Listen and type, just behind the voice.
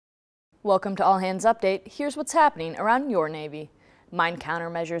Welcome to All Hands Update. Here's what's happening around your Navy. Mine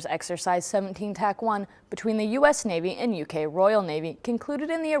Countermeasures Exercise 17 TAC 1 between the U.S. Navy and UK Royal Navy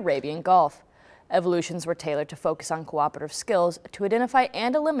concluded in the Arabian Gulf. Evolutions were tailored to focus on cooperative skills to identify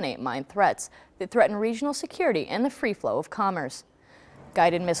and eliminate mine threats that threaten regional security and the free flow of commerce.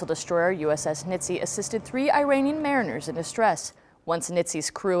 Guided missile destroyer USS Nitze assisted 3 Iranian mariners in distress. Once Nitze's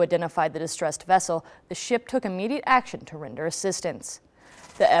crew identified the distressed vessel, the ship took immediate action to render assistance.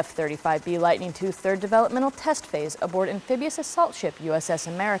 The F-35B Lightning II third developmental test phase aboard amphibious assault ship USS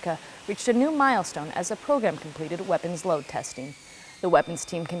America reached a new milestone as the program completed weapons load testing. The weapons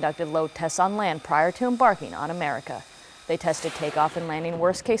team conducted load tests on land prior to embarking on America. They tested takeoff and landing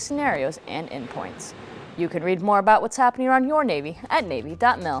worst-case scenarios and endpoints. You can read more about what's happening around your Navy at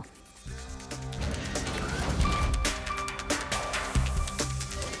Navy.mil.